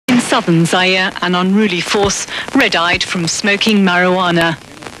southern Zaire, an unruly force, red-eyed from smoking marijuana.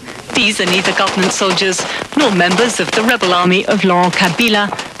 These are neither government soldiers nor members of the rebel army of Laurent Kabila,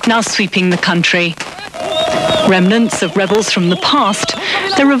 now sweeping the country. Remnants of rebels from the past,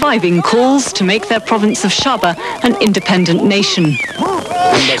 they're reviving calls to make their province of Shaba an independent nation.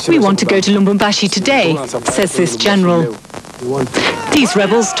 We want to go to Lubumbashi today, says this general. These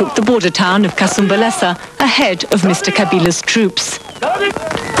rebels took the border town of Kasumbalesa ahead of Mr. Kabila's troops.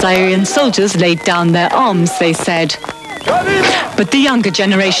 Zairean soldiers laid down their arms, they said. But the younger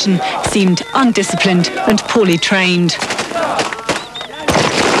generation seemed undisciplined and poorly trained.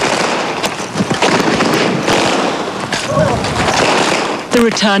 The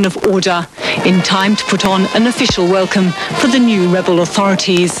return of order, in time to put on an official welcome for the new rebel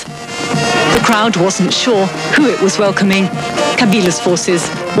authorities. The crowd wasn't sure who it was welcoming, Kabila's forces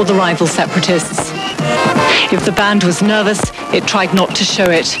or the rival separatists. If the band was nervous, it tried not to show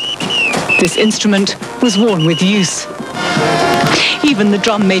it. This instrument was worn with use. Even the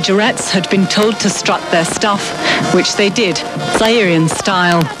drum majorettes had been told to strut their stuff, which they did, Zairean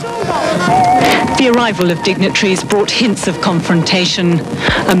style. The arrival of dignitaries brought hints of confrontation.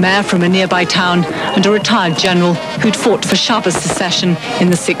 A mayor from a nearby town and a retired general who'd fought for Shaba's secession in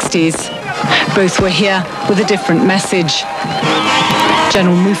the 60s. Both were here with a different message.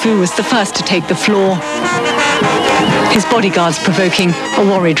 General Mufu was the first to take the floor, his bodyguards provoking a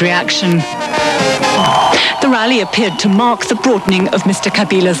worried reaction. The rally appeared to mark the broadening of Mr.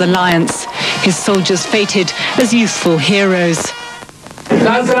 Kabila's alliance, his soldiers fated as youthful heroes.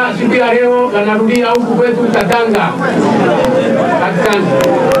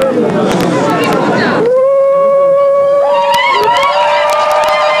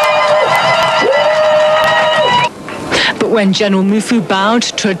 But when General Mufu bowed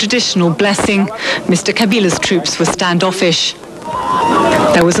to a traditional blessing, Mr. Kabila's troops were standoffish.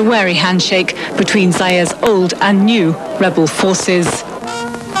 There was a wary handshake between Zaire's old and new rebel forces.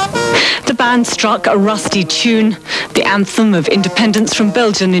 The band struck a rusty tune, the anthem of independence from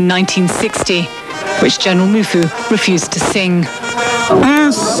Belgium in 1960, which General Mufu refused to sing.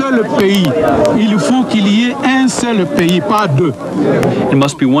 Un seul pays. Il faut qu'il y ait un seul pays, pas deux. It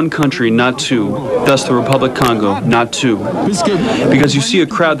must be one country, not two. Thus the Republic Congo, not two. Because you see a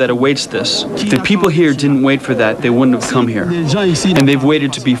crowd that awaits this. If the people here didn't wait for that, they wouldn't have come here. And they've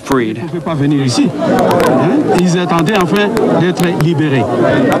waited to be freed. Ils attendaient enfin d'être libérés.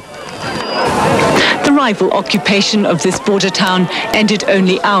 The rival occupation of this border town ended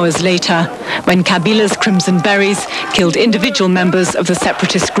only hours later, when Kabila's Crimson Berets killed individual members of the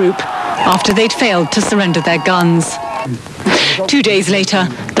separatist group after they'd failed to surrender their guns. 2 days later,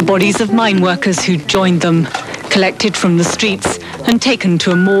 the bodies of mine workers who'd joined them, collected from the streets and taken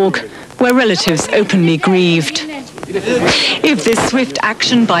to a morgue where relatives openly grieved. If this swift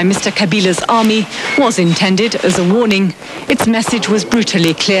action by Mr. Kabila's army was intended as a warning, its message was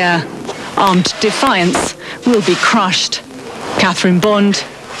brutally clear. Armed defiance will be crushed. Catherine Bond,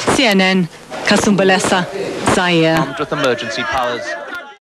 CNN, Kasumbalesa, Zaire. Armed with emergency powers.